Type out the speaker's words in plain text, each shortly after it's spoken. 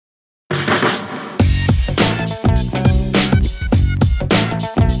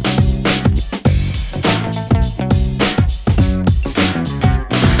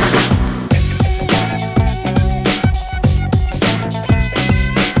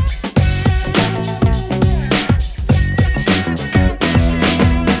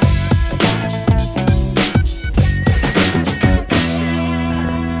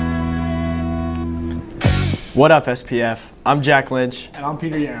What up, SPF? I'm Jack Lynch. And I'm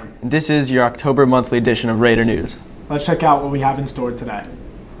Peter Yaram. And this is your October monthly edition of Raider News. Let's check out what we have in store today.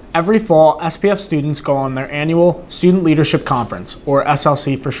 Every fall, SPF students go on their annual Student Leadership Conference, or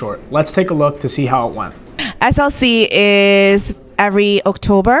SLC for short. Let's take a look to see how it went. SLC is every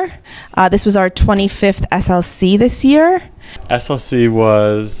October. This was our 25th SLC this year. SLC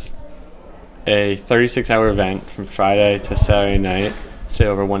was a 36-hour event from Friday to Saturday night, stay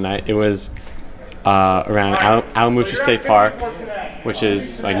over one night. It was around Alamusha State Park, which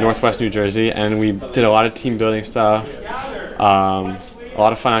is like northwest New Jersey, and we did a lot of team building stuff, a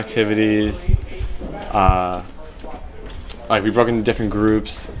lot of fun activities. Like we broke into different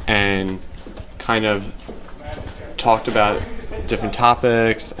groups and kind of talked about different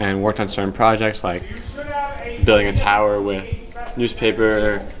topics and worked on certain projects like building a tower with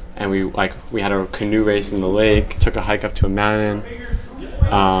newspaper, and we had a canoe race in the lake, took a hike up to a mountain.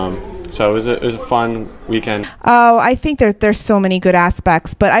 So it was a fun weekend. Oh, I think there's so many good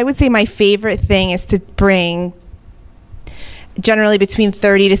aspects, but I would say my favorite thing is to bring generally between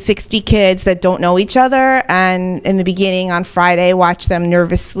 30 to 60 kids that don't know each other, and in the beginning on Friday watch them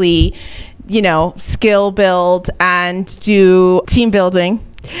nervously, skill build and do team building,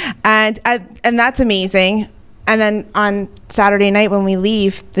 and that's amazing. And then on Saturday night when we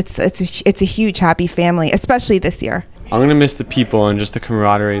leave, it's a huge happy family, especially this year. I'm gonna miss the people and just the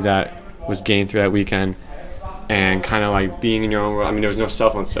camaraderie that was gained through that weekend, and kind of like being in your own world. I mean, there was no cell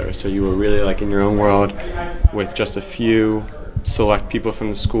phone service, so you were really like in your own world with just a few select people from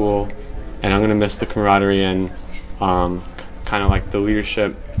the school. And I'm gonna miss the camaraderie and kind of like the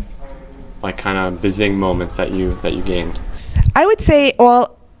leadership, like kind of bazing moments that you gained. I would say,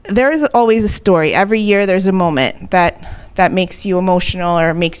 well, there is always a story. Every year there's a moment that makes you emotional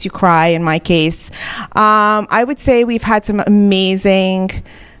or makes you cry, in my case. I would say we've had some amazing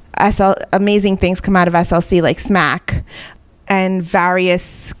things come out of SLC, like SMAC and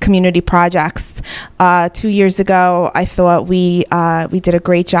various community projects. 2 years ago, I thought we did a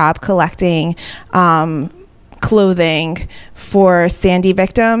great job collecting clothing for Sandy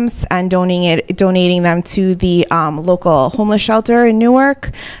victims and donating them to the local homeless shelter in Newark.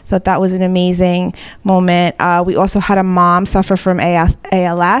 Thought that was an amazing moment. We also had a mom suffer from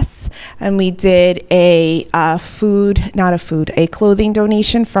ALS, and we did a clothing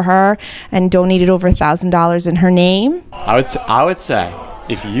donation for her and donated over $1,000 in her name. I would say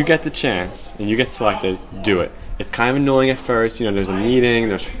if you get the chance and you get selected, do it. It's kind of annoying at first, there's a meeting,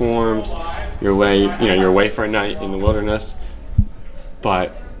 there's forms, you're away for a night in the wilderness,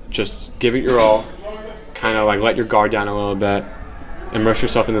 but just give it your all, kind of like let your guard down a little bit, immerse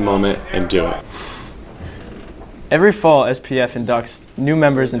yourself in the moment, and do it. Every fall, SPF inducts new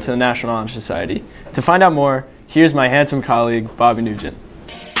members into the National Honor Society. To find out more, here's my handsome colleague, Bobby Nugent.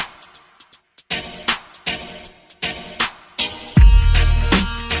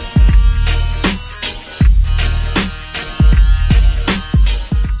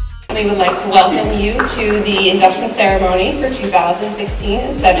 We would like to welcome you to the induction ceremony for 2016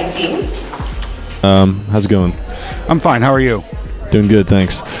 and 17. How's it going? I'm fine. How are you? Doing good,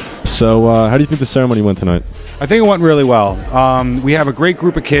 thanks. So, how do you think the ceremony went tonight? I think it went really well. We have a great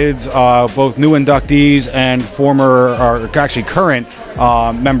group of kids, both new inductees and current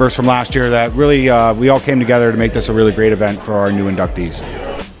members from last year that really, we all came together to make this a really great event for our new inductees.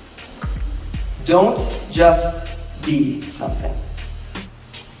 Don't just be something.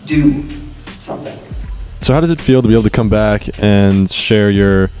 Do something. So how does it feel to be able to come back and share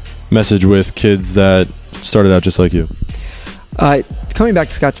your message with kids that started out just like you? Coming back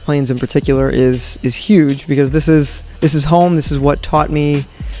to Scotch Plains in particular is huge, because this is home. This is what taught me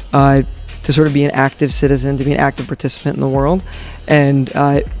to sort of be an active citizen, to be an active participant in the world, and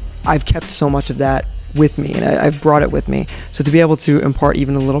I've kept so much of that with me, and I've brought it with me. So to be able to impart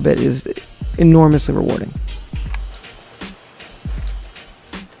even a little bit is enormously rewarding.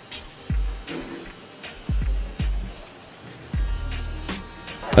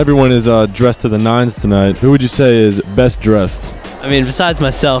 Everyone is dressed to the nines tonight. Who would you say is best dressed? I mean, besides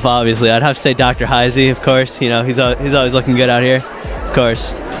myself, obviously, I'd have to say Dr. Heisey, of course. He's always looking good out here, of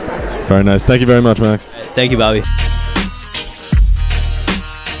course. Very nice. Thank you very much, Max. Thank you, Bobby.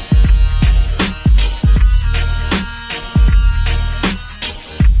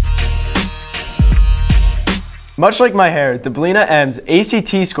 Much like my hair, Deblina M's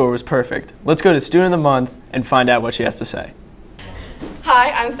ACT score was perfect. Let's go to Student of the Month and find out what she has to say.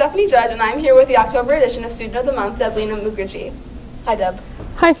 Hi, I'm Stephanie Judge, and I'm here with the October edition of Student of the Month, Deblina Mukherjee. Hi, Deb.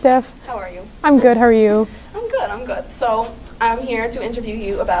 Hi, Steph. How are you? I'm good. How are you? I'm good. So I'm here to interview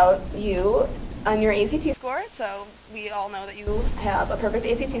you about you and your ACT score. So we all know that you have a perfect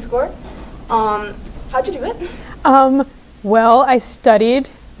ACT score. How'd you do it? Well, I studied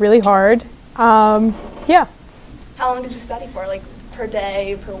really hard. Yeah. How long did you study for? Like per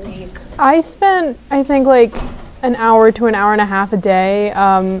day, per week? I spent, I think, like an hour to an hour and a half a day.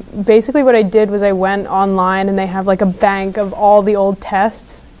 Basically what I did was I went online and they have like a bank of all the old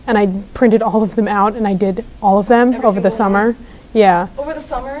tests and I printed all of them out and I did all of them over the summer. Yeah. Over the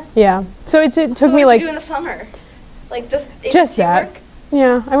summer? Yeah. So it took me like... What did you do in the summer? Like just ACT that. Work?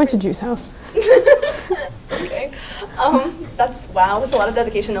 Yeah, I went to Juice House. Okay. Wow, that's a lot of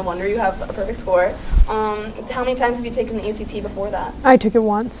dedication. No wonder you have a perfect score. How many times have you taken the ACT before that? I took it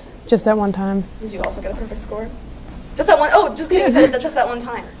once, just that one time. Did you also get a perfect score? Just that one? Oh, just kidding. You said it just that one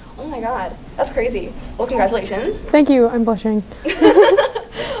time. Oh my God, that's crazy. Well, congratulations. Thank you. I'm blushing.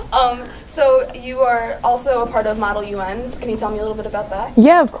 So you are also a part of Model UN. Can you tell me a little bit about that?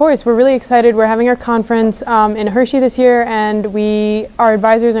 Yeah, of course. We're really excited. We're having our conference in Hershey this year, and our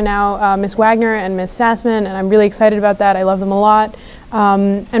advisors are now Miss Wagner and Miss Sassman, and I'm really excited about that. I love them a lot.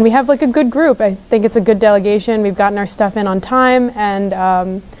 And we have like a good group. I think it's a good delegation. We've gotten our stuff in on time,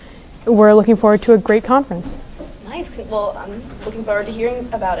 and we're looking forward to a great conference. Nice. Well, I'm looking forward to hearing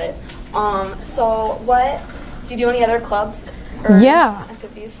about it. So do you do any other clubs or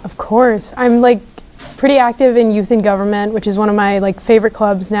activities? Of course. I'm like pretty active in Youth in Government, which is one of my like favorite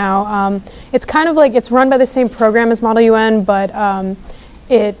clubs now. It's kind of like, it's run by the same program as Model UN, but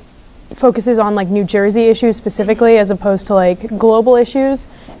it focuses on like New Jersey issues specifically as opposed to like global issues.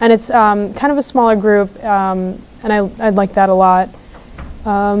 And it's kind of a smaller group, and I like that a lot.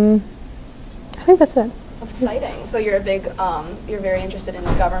 I think that's it. That's exciting. So you're you're very interested in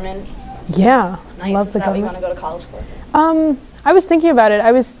government? Yeah, nice. I love Is the that what you government. want to go to college for? I was thinking about it.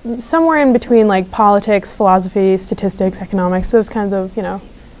 I was somewhere in between like politics, philosophy, statistics, economics, those kinds of, you know.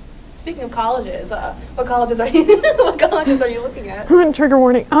 Speaking of colleges, what colleges are you looking at? Trigger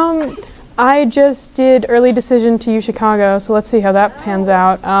warning. I just did early decision to UChicago, so let's see how that pans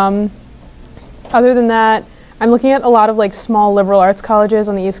out. Other than that, I'm looking at a lot of like small liberal arts colleges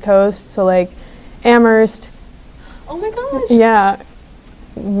on the East Coast, so like Amherst. Oh my gosh. Yeah,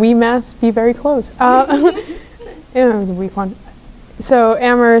 we must be very close. It was a weak one. So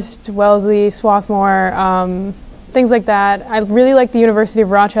Amherst, Wellesley, Swarthmore, things like that. I really liked the University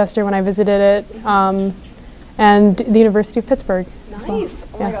of Rochester when I visited it, and the University of Pittsburgh. Nice. Well.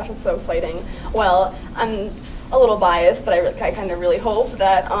 Oh my gosh, it's so exciting. Well, I'm a little biased, but I kind of really hope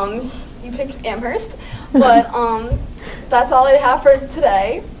that you pick Amherst. But that's all I have for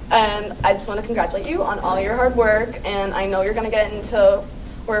today. And I just want to congratulate you on all your hard work. And I know you're going to get into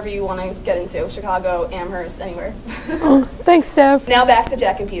wherever you want to get into, Chicago, Amherst, anywhere. Oh, thanks, Steph. Now back to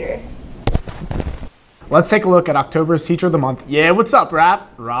Jack and Peter. Let's take a look at October's Teacher of the Month. Yeah, what's up, Rob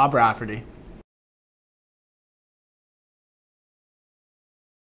Rafferty.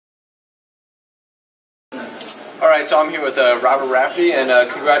 All right, so I'm here with Robert Rafferty, and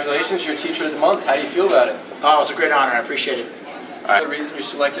congratulations, you're Teacher of the Month. How do you feel about it? Oh, it's a great honor. I appreciate it. All right. The reason you're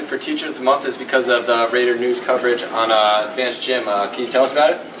selected for Teacher of the Month is because of the Raider News coverage on Advanced Gym. Can you tell us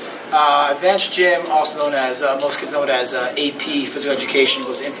about it? Advanced Gym, also known as, most kids know it as AP Physical Education,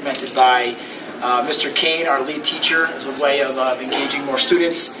 was implemented by Mr. Kane, our lead teacher, as a way of engaging more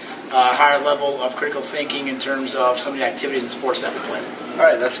students, higher level of critical thinking in terms of some of the activities and sports that we play. All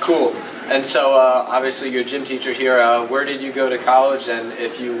right, that's cool. And so, obviously, you're a gym teacher here. Where did you go to college? And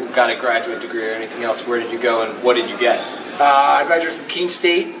if you got a graduate degree or anything else, where did you go and what did you get? I graduated from Keene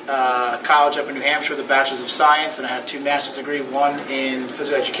State College up in New Hampshire with a Bachelor's of Science, and I have 2 master's degrees, one in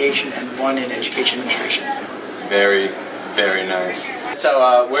physical education and one in education administration. Very, very nice.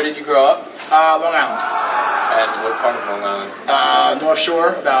 So, where did you grow up? Long Island. And what part of Long Island? North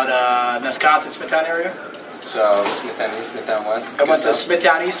Shore, about Wisconsin, Smithtown area. So, Smithtown East, Smithtown West? I went to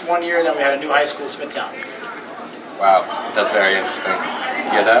Smithtown East 1 year, then we had a new high school, Smithtown. Wow, that's very interesting.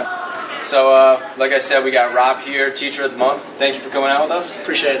 You get that? So, like I said, we got Rob here, Teacher of the Month. Thank you for coming out with us.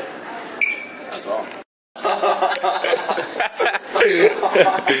 Appreciate it. That's all.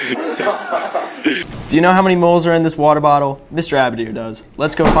 Do you know how many moles are in this water bottle? Mr. Abadir does.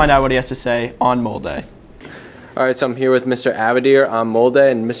 Let's go find out what he has to say on Mole Day. All right, so I'm here with Mr. Abadir on Mole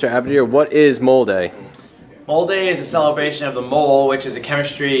Day. And Mr. Abadir, what is Mole Day? Mole Day is a celebration of the mole, which is a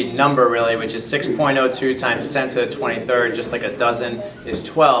chemistry number really, which is 6.02 times 10 to the 23rd, just like a dozen is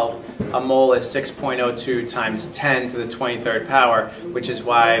 12. A mole is 6.02 times 10 to the 23rd power, which is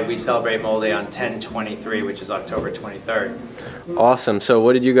why we celebrate Mole Day on 10/23, which is October 23rd. Awesome. So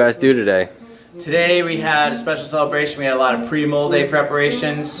what did you guys do today? Today we had a special celebration. We had a lot of pre-Mole Day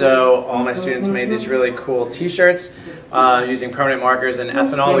preparations, so all my students made these really cool t-shirts using permanent markers and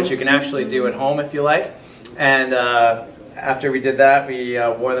ethanol, which you can actually do at home if you like. And after we did that, we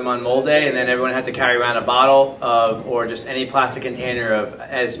wore them on Mold Day, and then everyone had to carry around a bottle or just any plastic container of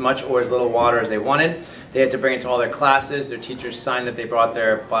as much or as little water as they wanted. They had to bring it to all their classes. Their teachers signed that they brought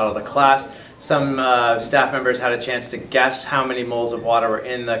their bottle to class. Some staff members had a chance to guess how many moles of water were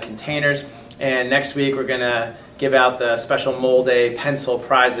in the containers. And next week we're going to give out the special Mold Day pencil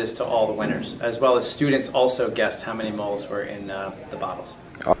prizes to all the winners, as well as students also guessed how many moles were in the bottles.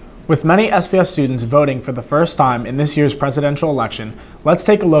 With many SPF students voting for the first time in this year's presidential election, let's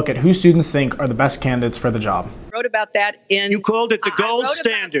take a look at who students think are the best candidates for the job. Wrote about that in... You called it the gold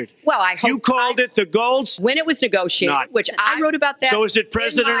standard. I hope... You called it the gold... When it was negotiated, which I wrote about that... So is it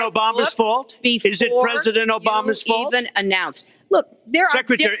President Obama's fault? Is it President Obama's fault? Even announced. Look, there are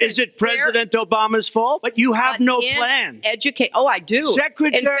Secretary, is it President Obama's fault? But you have no plan. Oh, I do.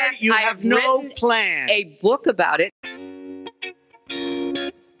 Secretary, in fact, you have no plan. A book about it.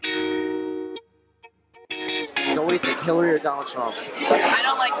 So what do you think, Hillary or Donald Trump? I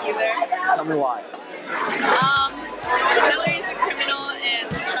don't like either. Tell me why. Hillary's a criminal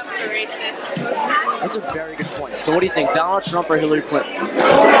and Trump's a racist. That's a very good point. So what do you think, Donald Trump or Hillary Clinton?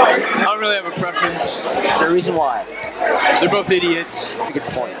 I don't really have a preference. Is there a reason why? They're both idiots. That's a good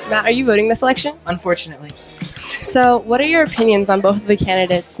point. Matt, are you voting this election? Unfortunately. So what are your opinions on both of the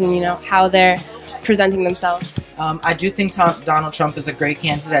candidates and, how they're presenting themselves? I do think Donald Trump is a great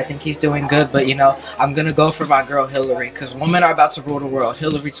candidate. I think he's doing good, but I'm gonna go for my girl Hillary because women are about to rule the world.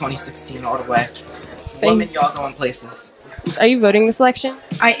 Hillary 2016 all the way. Women, y'all going places. Are you voting this election?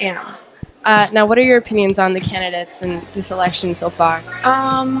 I am. Now, what are your opinions on the candidates in this election so far?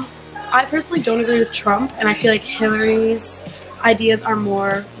 I personally don't agree with Trump, and I feel like Hillary's ideas are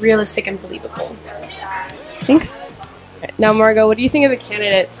more realistic and believable. Thanks. Now, Margot, what do you think of the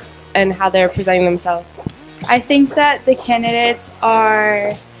candidates and how they're presenting themselves? I think that the candidates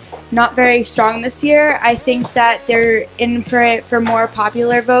are not very strong this year. I think that they're in for it for more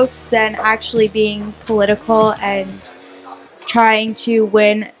popular votes than actually being political and trying to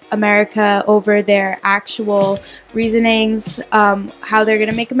win America over their actual reasonings, how they're going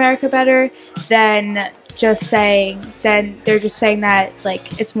to make America better, than they're just saying that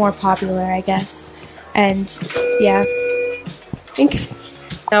it's more popular, I guess. And yeah. Thanks.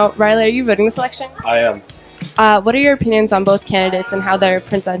 Now, Riley, are you voting this election? I am. What are your opinions on both candidates and how they're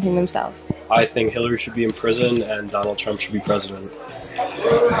presenting themselves? I think Hillary should be in prison and Donald Trump should be president.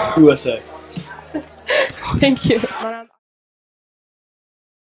 USA. Thank you.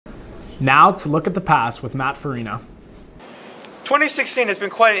 Now to look at the past with Matt Farina. 2016 has been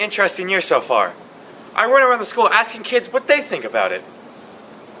quite an interesting year so far. I run around the school asking kids what they think about it.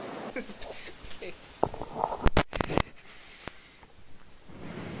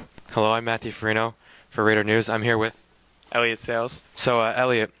 Hello, I'm Matthew Farino for Raider News. I'm here with Elliot Sales. So,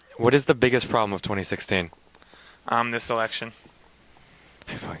 Elliot, what is the biggest problem of 2016? This election.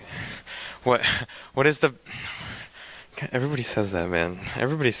 What is the... Everybody says that, man.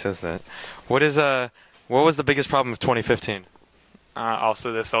 Everybody says that. What was the biggest problem of 2015?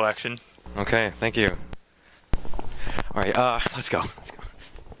 Also this election. Okay, thank you. All right, let's go.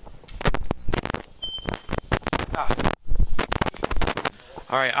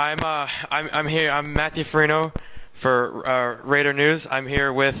 All right, I'm here. I'm Matthew Farino for Raider News. I'm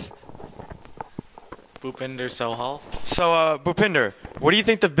here with Bhupinder Sohal. So, Bhupinder, what do you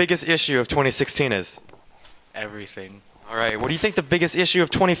think the biggest issue of 2016 is? Everything. All right, what do you think the biggest issue of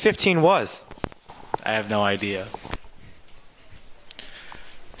 2015 was? I have no idea.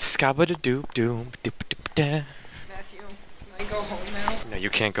 Scabba-da-doop-doom. Matthew, can I go home now? No, you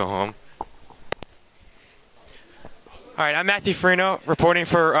can't go home. All right, I'm Matthew Farino, reporting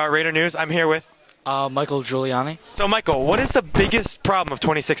for Raider News. I'm here with... Michael Giuliani. So, Michael, what is the biggest problem of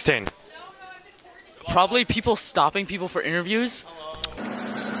 2016? Probably people stopping people for interviews.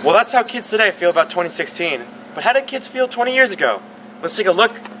 Well, that's how kids today feel about 2016. But how did kids feel 20 years ago? Let's take a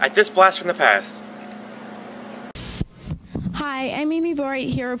look at this blast from the past. Hi, I'm Amy Borite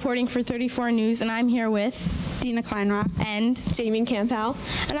here reporting for 34 News, and I'm here with... Dina Kleinrock and Jamie Campbell,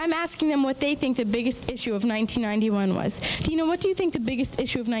 and I'm asking them what they think the biggest issue of 1991 was. Dina, what do you think the biggest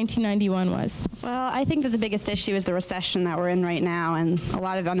issue of 1991 was? Well, I think that the biggest issue is the recession that we're in right now and a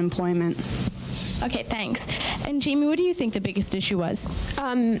lot of unemployment. Okay, thanks. And Jamie, what do you think the biggest issue was?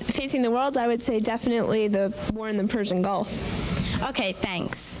 Facing the world, I would say definitely the war in the Persian Gulf. Okay,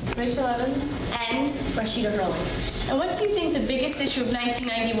 thanks. Rachel Evans and Rashida Hurley. And what do you think the biggest issue of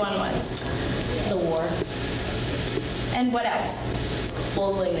 1991 was? The war. And what else?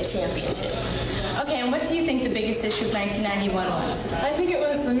 holding the championship. Okay, and what do you think the biggest issue of 1991 was? I think it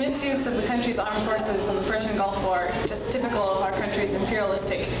was the misuse of the country's armed forces in the Persian Gulf War, just typical of our country's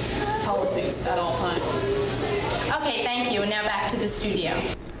imperialistic policies at all times. Okay, thank you. And now back to the studio.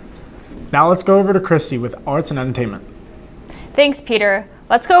 Now let's go over to Christy with Arts and Entertainment. Thanks, Peter.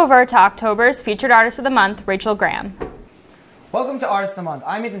 Let's go over to October's Featured Artist of the Month, Rachel Graham. Welcome to Artist of the Month.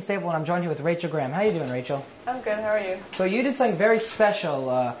 I'm Ethan Staple, and I'm joined here with Rachel Graham. How you doing, Rachel? I'm good. How are you? So you did something very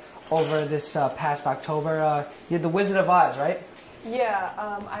special over this past October. You did The Wizard of Oz, right? Yeah,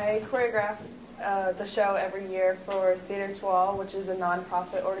 I choreograph the show every year for Theatre to All, which is a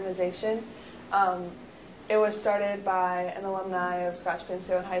non-profit organization. It was started by an alumni of Scotch Plains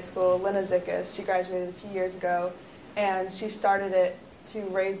Fairfield High School, Lena Zickas. She graduated a few years ago, and she started it to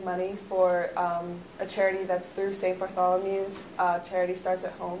raise money for a charity that's through St. Bartholomew's. Charity Starts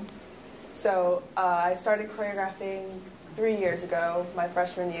at Home. So I started choreographing 3 years ago, my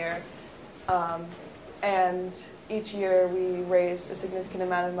freshman year, and each year we raise a significant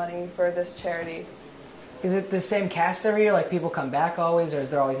amount of money for this charity. Is it the same cast every year? Like people come back always, or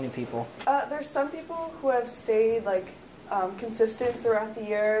is there always new people? There's some people who have stayed consistent throughout the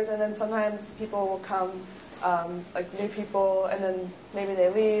years, and then sometimes people will come, like new people, and then maybe they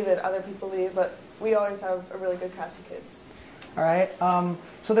leave and other people leave, but we always have a really good cast of kids. All right.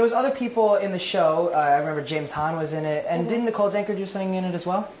 So there was other people in the show. I remember James Hahn was in it, and didn't Nicole Denker do something in it as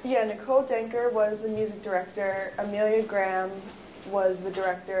well? Yeah, Nicole Denker was the music director. Amelia Graham was the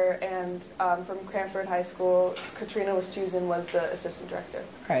director, and from Cranford High School, Katrina Westhuizen was the assistant director.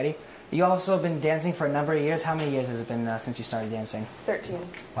 Alrighty. You also have been dancing for a number of years. How many years has it been since you started dancing? 13.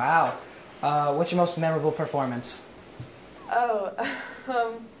 Wow. What's your most memorable performance? Oh,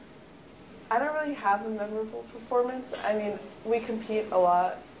 I don't really have a memorable performance. I mean, we compete a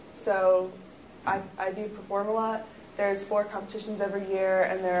lot, so I do perform a lot. There's 4 competitions every year,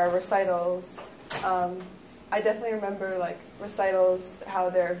 and there are recitals. I definitely remember recitals, how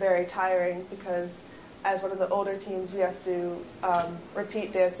they're very tiring because as one of the older teams we have to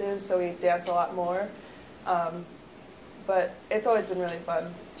repeat dances, so we dance a lot more. But it's always been really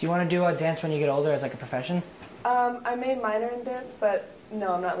fun. Do you want to do a dance when you get older as a profession? I made minor in dance, but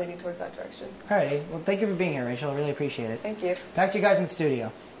no, I'm not leaning towards that direction. Alrighty. Well, thank you for being here, Rachel. I really appreciate it. Thank you. Back to you guys in the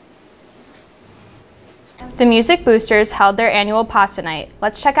studio. The Music Boosters held their annual Pasta Night.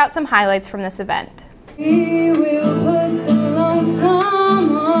 Let's check out some highlights from this event. We will put the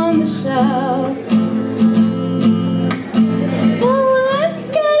lonesome on the shelf. So let's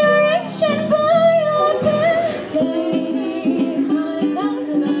get rich and buy our bed. Lady, come down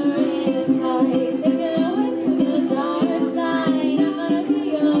to the riptide. Take it away to the dark side. I'm gonna be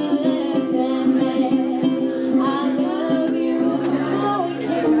your left-hand man. I love you. How we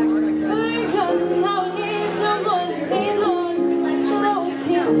kiss. Fire come, how we need someone to lean on. How we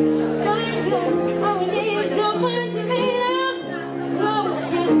kiss. Fire come, how we need someone to lean on. How we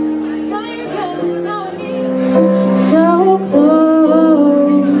kiss. Fire come, how we need so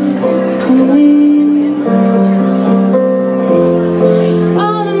close to me.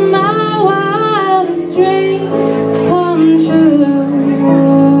 All of my wildest dreams come true.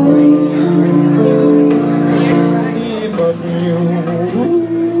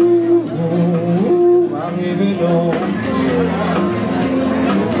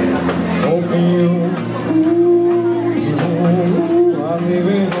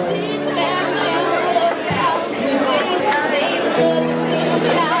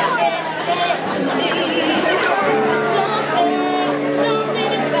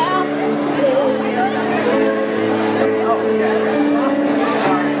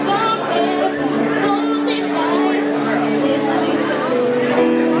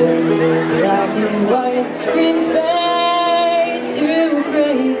 White screen fades to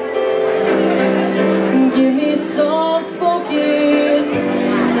gray. Give me soft focus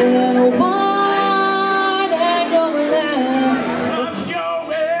and a wide angle lens. I'm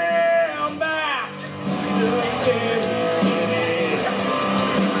going back to the city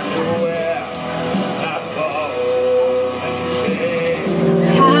where I fall and shame.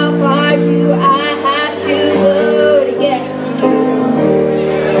 How far do I have to go to get to you?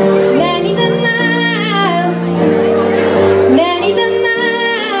 Many the miles, many the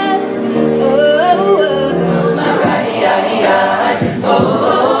miles. Oh,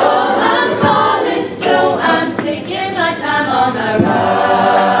 I'm falling, so I'm taking my time on my ride.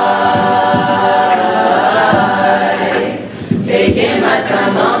 Taking my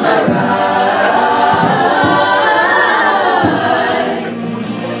time on my ride.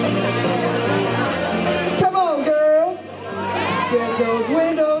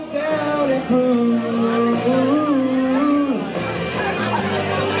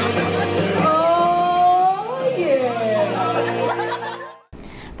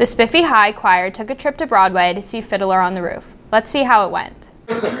 The Spiffy High Choir took a trip to Broadway to see Fiddler on the Roof. Let's see how it went.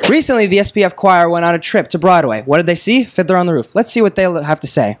 Recently, the SPF Choir went on a trip to Broadway. What did they see? Fiddler on the Roof. Let's see what they have to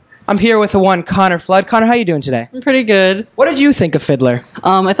say. I'm here with the one Connor Flood. Connor, how you doing today? I'm pretty good. What did you think of Fiddler?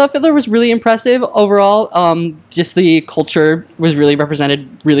 I thought Fiddler was really impressive overall. Just the culture was really represented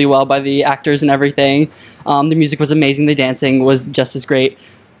really well by the actors and everything. The music was amazing. The dancing was just as great.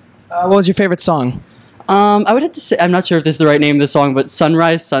 What was your favorite song? I would have to say, I'm not sure if this is the right name of the song, but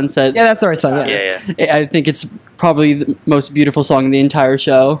Sunrise, Sunset. Yeah, that's the right song. Yeah. I think it's probably the most beautiful song in the entire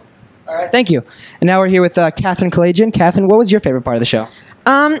show. All right, thank you. And now we're here with Catherine Kalajian. Catherine, what was your favorite part of the show?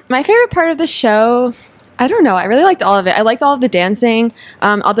 My favorite part of the show, I don't know. I really liked all of it. I liked all of the dancing.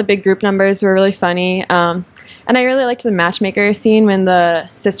 All the big group numbers were really funny. And I really liked the matchmaker scene when the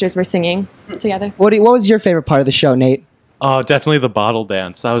sisters were singing together. What was your favorite part of the show, Nate? Oh, definitely the bottle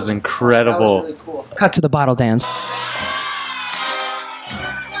dance. That was incredible. That was really cool. Cut to the bottle dance.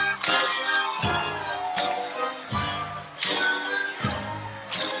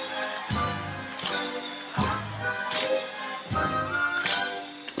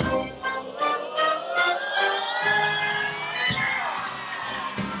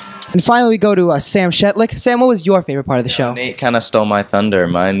 And finally, we go to Sam Shetlick. Sam, what was your favorite part of the show? Nate kind of stole my thunder.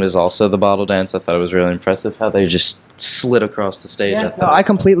 Mine was also the bottle dance. I thought it was really impressive how they just slid across the stage. Yeah, no, I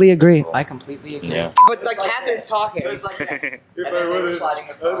completely agree. Yeah. But like Catherine's talking.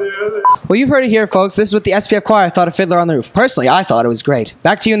 Well, you've heard it here, folks. This is what the SPF Choir thought of Fiddler on the Roof. Personally, I thought it was great.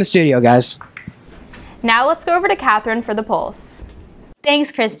 Back to you in the studio, guys. Now let's go over to Catherine for the Pulse.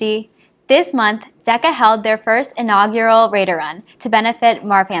 Thanks, Christy. This month, DECA held their first inaugural Raider Run to benefit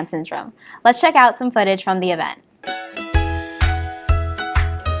Marfan syndrome. Let's check out some footage from the event.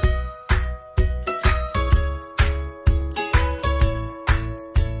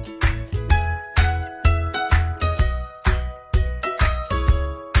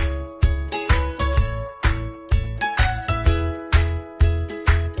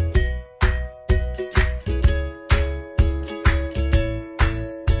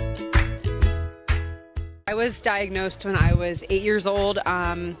 I was diagnosed when I was 8 years old.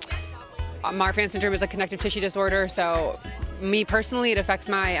 Marfan syndrome is a connective tissue disorder, so me personally, it affects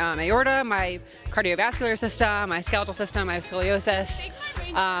my aorta, my cardiovascular system, my skeletal system, I have scoliosis.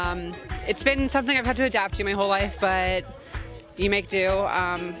 It's been something I've had to adapt to my whole life, but you make do.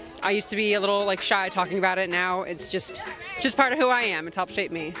 I used to be a little shy talking about it. Now it's just part of who I am. It's helped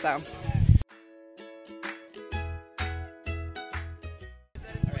shape me, so.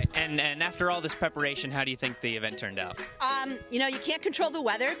 And after all this preparation, how do you think the event turned out? You know, you can't control the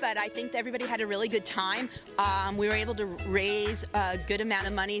weather, but I think everybody had a really good time. We were able to raise a good amount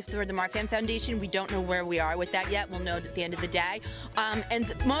of money for the Marfan Foundation. We don't know where we are with that yet. We'll know at the end of the day. And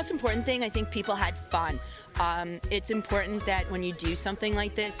the most important thing, I think people had fun. It's important that when you do something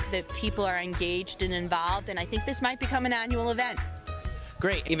like this, that people are engaged and involved, and I think this might become an annual event.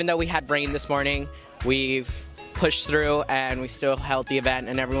 Great. Even though we had rain this morning, we've pushed through and we still held the event,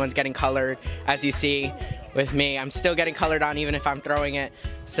 and everyone's getting colored. As you see with me, I'm still getting colored on even if I'm throwing it.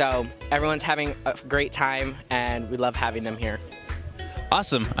 So everyone's having a great time and we love having them here.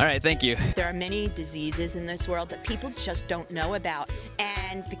 Awesome. All right, thank you. There are many diseases in this world that people just don't know about,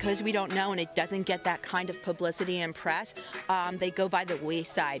 and because we don't know and it doesn't get that kind of publicity and press, they go by the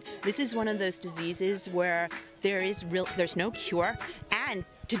wayside. This is one of those diseases where there's no cure, and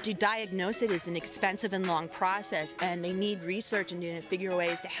to diagnose it is an expensive and long process, and they need research and to figure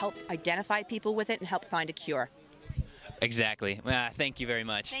ways to help identify people with it and help find a cure. Exactly. Thank you very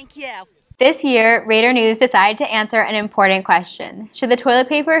much. Thank you. This year, Raider News decided to answer an important question. Should the toilet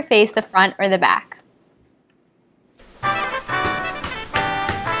paper face the front or the back?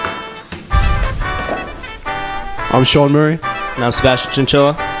 I'm Sean Murray. And I'm Sebastian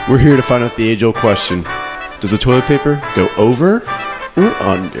Chinchilla. We're here to find out the age-old question. Does the toilet paper go over or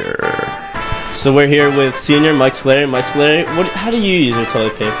under? So we're here with senior Mike Scolari. Mike Scolari, how do you use your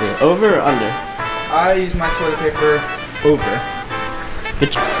toilet paper? Over or under? I use my toilet paper over.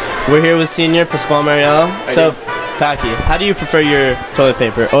 We're here with senior Pasquale Mariello. So, Packy, how do you prefer your toilet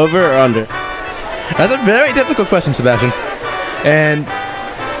paper? Over or under? That's a very difficult question, Sebastian. And,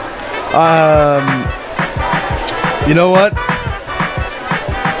 you know what?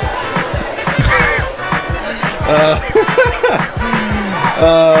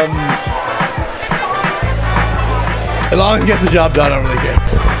 As long as it gets the job done, I don't really care.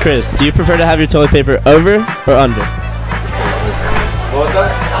 Chris, do you prefer to have your toilet paper over or under? What was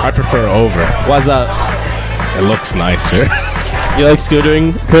that? I prefer over. Why's that? It looks nicer. You like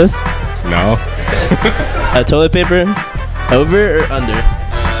scootering, Chris? No. Toilet paper, over or under?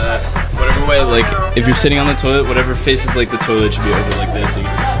 Whatever Whichever way, like, if you're sitting on the toilet, whatever faces like the toilet should be over like this. So you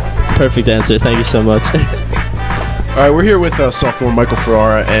just... Perfect answer. Thank you so much. All right, we're here with sophomore Michael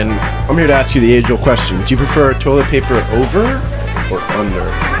Ferrara, and I'm here to ask you the age-old question. Do you prefer toilet paper over or under?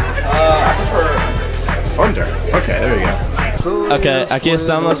 I prefer under. Okay, there you go. Ok, aquí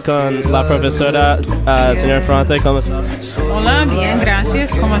estamos con la profesora, señora Ferrante, ¿cómo está? Hola, bien,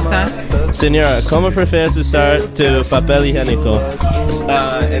 gracias. ¿Cómo está? Señora, ¿cómo prefieres usar tu papel higiénico?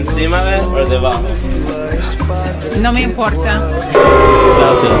 ¿Encima de o debajo? No me importa.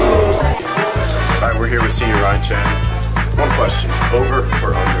 Gracias. All right, we're here with senior Ryan Chen. One question, over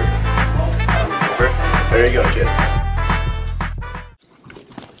or under? Over? There you go, kid.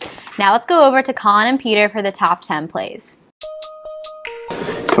 Now let's go over to Colin and Peter for the top 10 plays.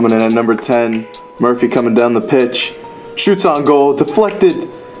 Coming in at number 10, Murphy coming down the pitch. Shoots on goal, deflected.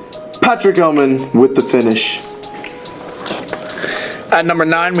 Patrick Elman with the finish. At number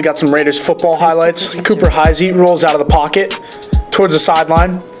 9, we got some Raiders football highlights. Cooper Heisey rolls out of the pocket towards the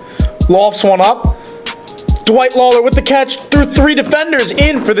sideline. Lofts one up. Dwight Lawler with the catch through 3 defenders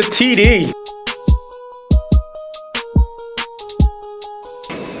in for the TD.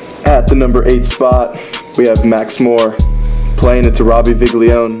 At the number 8 spot, we have Max Moore playing it to Robbie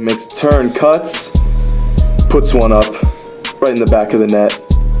Viglione. Makes a turn, cuts, puts one up right in the back of the net.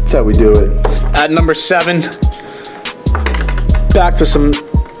 That's how we do it. At number 7, back to some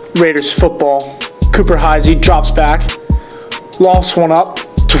Raiders football. Cooper Heisey drops back, lofts one up.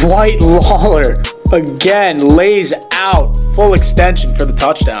 Dwight Lawler again lays out full extension for the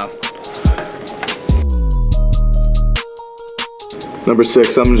touchdown. Number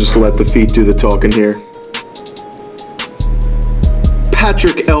 6, I'm gonna just let the feet do the talking here.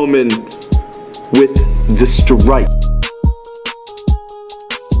 Patrick Elman with the strike.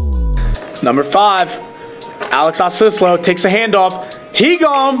 Number 5, Alex Osislo takes a handoff. He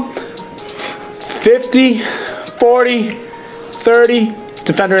gone 50, 40, 30,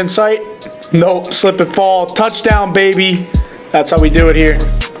 defender in sight. Nope, slip and fall, touchdown baby. That's how we do it here.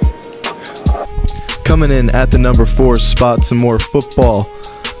 Coming in at the number 4 spot, some more football.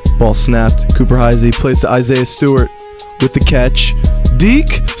 Ball snapped. Cooper Heisey plays to Isaiah Stewart with the catch.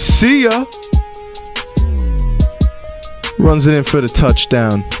 Deke, see ya! Runs it in for the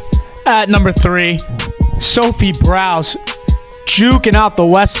touchdown. At number 3, Sophie Browse juking out the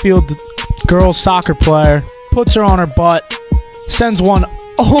Westfield girls soccer player. Puts her on her butt. Sends one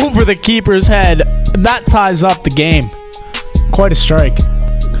over the keeper's head. That ties up the game. Quite a strike.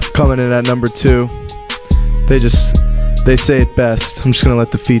 Coming in at number 2. They say it best. I'm just gonna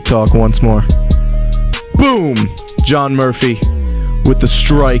let the feet talk once more. Boom! John Murphy with the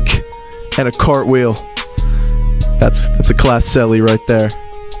strike and a cartwheel. That's a class celly right there.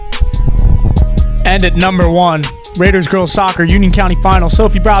 And at number 1, Raiders girls soccer Union County final.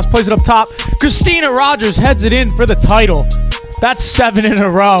 Sophie Browse plays it up top. Christina Rogers heads it in for the title. That's 7 in a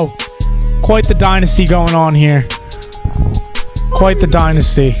row. Quite the dynasty going on here. Quite the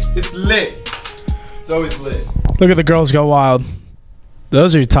dynasty. It's lit. It's always lit. Look at the girls go wild.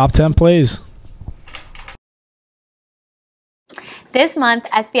 Those are your top 10 plays. This month,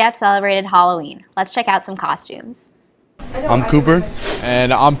 SPF celebrated Halloween. Let's check out some costumes. I'm Cooper.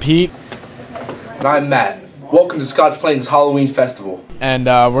 And I'm Pete. And I'm Matt. Welcome to Scotch Plains Halloween Festival. And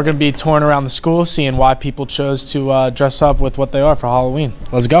we're going to be touring around the school, seeing why people chose to dress up with what they are for Halloween.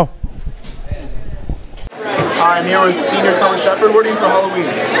 Let's go. Hi, I'm here with senior Summer Shepherd. What are you for Halloween?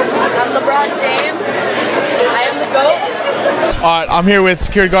 I'm LeBron James. I am the GOAT. All right, I'm here with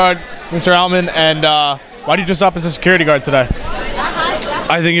security guard Mr. Alman. And why do you dress up as a security guard today?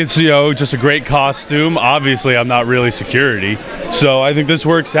 I think it's, just a great costume. Obviously, I'm not really security. So I think this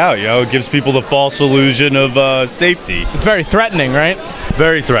works out, It gives people the false illusion of safety. It's very threatening, right?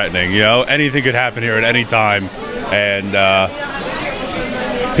 Very threatening, Anything could happen here at any time. And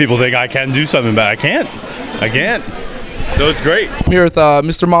people think I can do something, but I can't. So it's great. I'm here with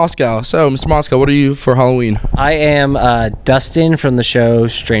Mr. Moscow. So, Mr. Moscow, what are you for Halloween? I am Dustin from the show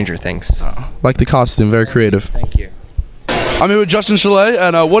Stranger Things. Like the costume, very creative. Thank you. I'm here with Justin Chalet,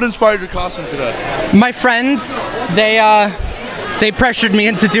 and what inspired your costume today? My friends, they pressured me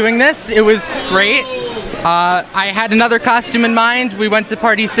into doing this. It was great. I had another costume in mind. We went to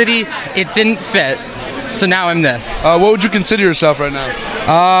Party City. It didn't fit, so now I'm this. What would you consider yourself right now?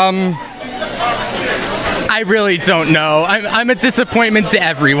 I really don't know. I'm a disappointment to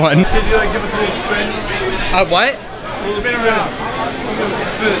everyone. Could you give us a little spin? What? Spin around. Give us a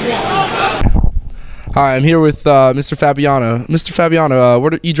spin. Hi, I'm here with Mr. Fabiano. Mr. Fabiano,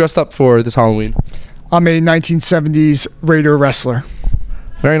 what are you dressed up for this Halloween? I'm a 1970s Raider wrestler.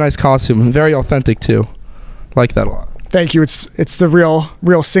 Very nice costume and very authentic too. Like that a lot. Thank you. It's the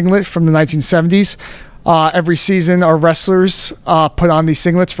real singlet from the 1970s. Every season, our wrestlers put on these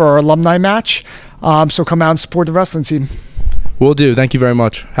singlets for our alumni match. So come out and support the wrestling team. Will do. Thank you very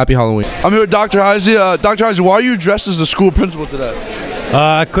much. Happy Halloween. I'm here with Dr. Heisey. Dr. Heisey, why are you dressed as the school principal today?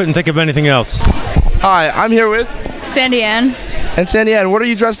 I couldn't think of anything else. Hi, I'm here with Sandy Ann. And Sandy Ann, what are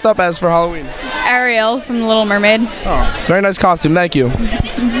you dressed up as for Halloween? Ariel from The Little Mermaid. Oh, very nice costume. Thank you.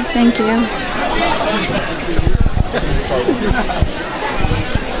 Thank you.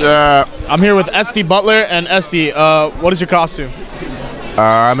 I'm here with Esty Butler, and Esty, what is your costume?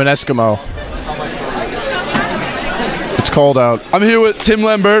 I'm an Eskimo. It's cold out. I'm here with Tim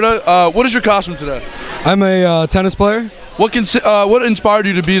Lamberta. What is your costume today? I'm a tennis player. What inspired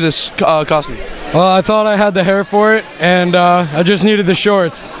you to be this costume? Well, I thought I had the hair for it, and I just needed the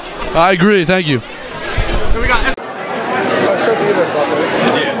shorts. I agree. Thank you.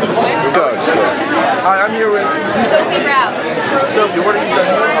 Hi, I'm here with Sophie Rouse. Sophie, what are you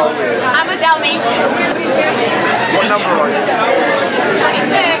dressed for Halloween? I'm a Dalmatian. What number are you?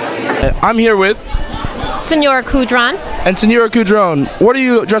 26. I'm here with Senora Kudron. And Senora Kudron, what are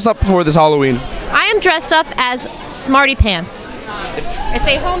you dressed up for this Halloween? I am dressed up as Smarty Pants. It's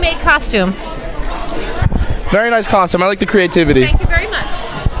a homemade costume. Very nice costume. I like the creativity. Thank you very much.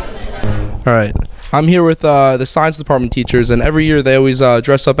 All right. I'm here with the science department teachers, and every year they always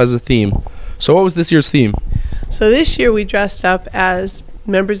dress up as a theme. So what was this year's theme? So this year we dressed up as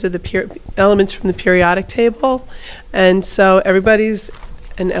members of the elements from the periodic table. And so everybody's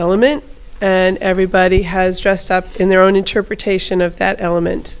an element, and everybody has dressed up in their own interpretation of that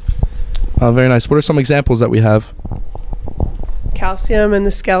element. Very nice. What are some examples that we have? Calcium and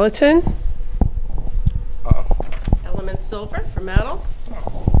the skeleton. Element silver for metal.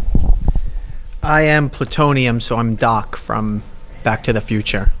 I am plutonium, so I'm Doc from Back to the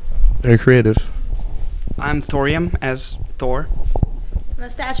Future. Very creative. I'm thorium as Thor. I'm the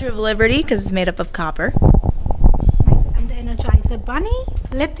Statue of Liberty because it's made up of copper. I'm the Energizer Bunny.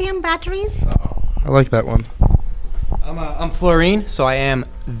 Lithium batteries. I like that one. I'm Florine, so I am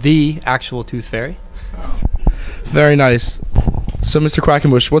the actual Tooth Fairy. Very nice. So, Mr.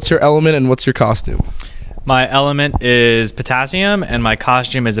 Quackenbush, what's your element and what's your costume? My element is potassium, and my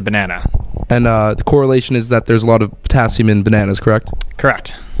costume is a banana. And the correlation is that there's a lot of potassium in bananas, correct?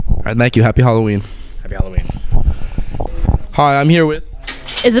 Correct. All right, thank you. Happy Halloween. Happy Halloween. Hi, I'm here with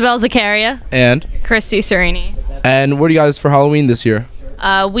Isabel Zaccaria. And Christy Serini. And what are you guys for Halloween this year?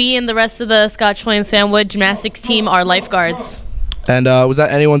 We and the rest of the Scotch Plains Sandwood gymnastics team are lifeguards. And was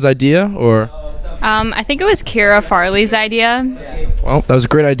that anyone's idea, or? I think it was Kira Farley's idea. Well, that was a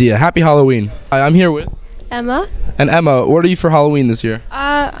great idea. Happy Halloween. Hi, I'm here with Emma. And Emma, what are you for Halloween this year?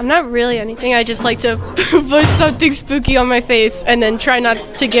 I'm not really anything. I just like to put something spooky on my face and then try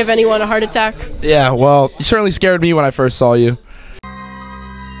not to give anyone a heart attack. Yeah, well, you certainly scared me when I first saw you.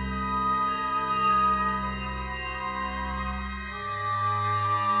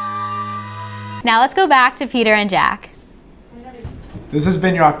 Now let's go back to Peter and Jack. This has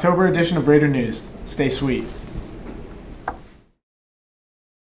been your October edition of Raider News. Stay sweet.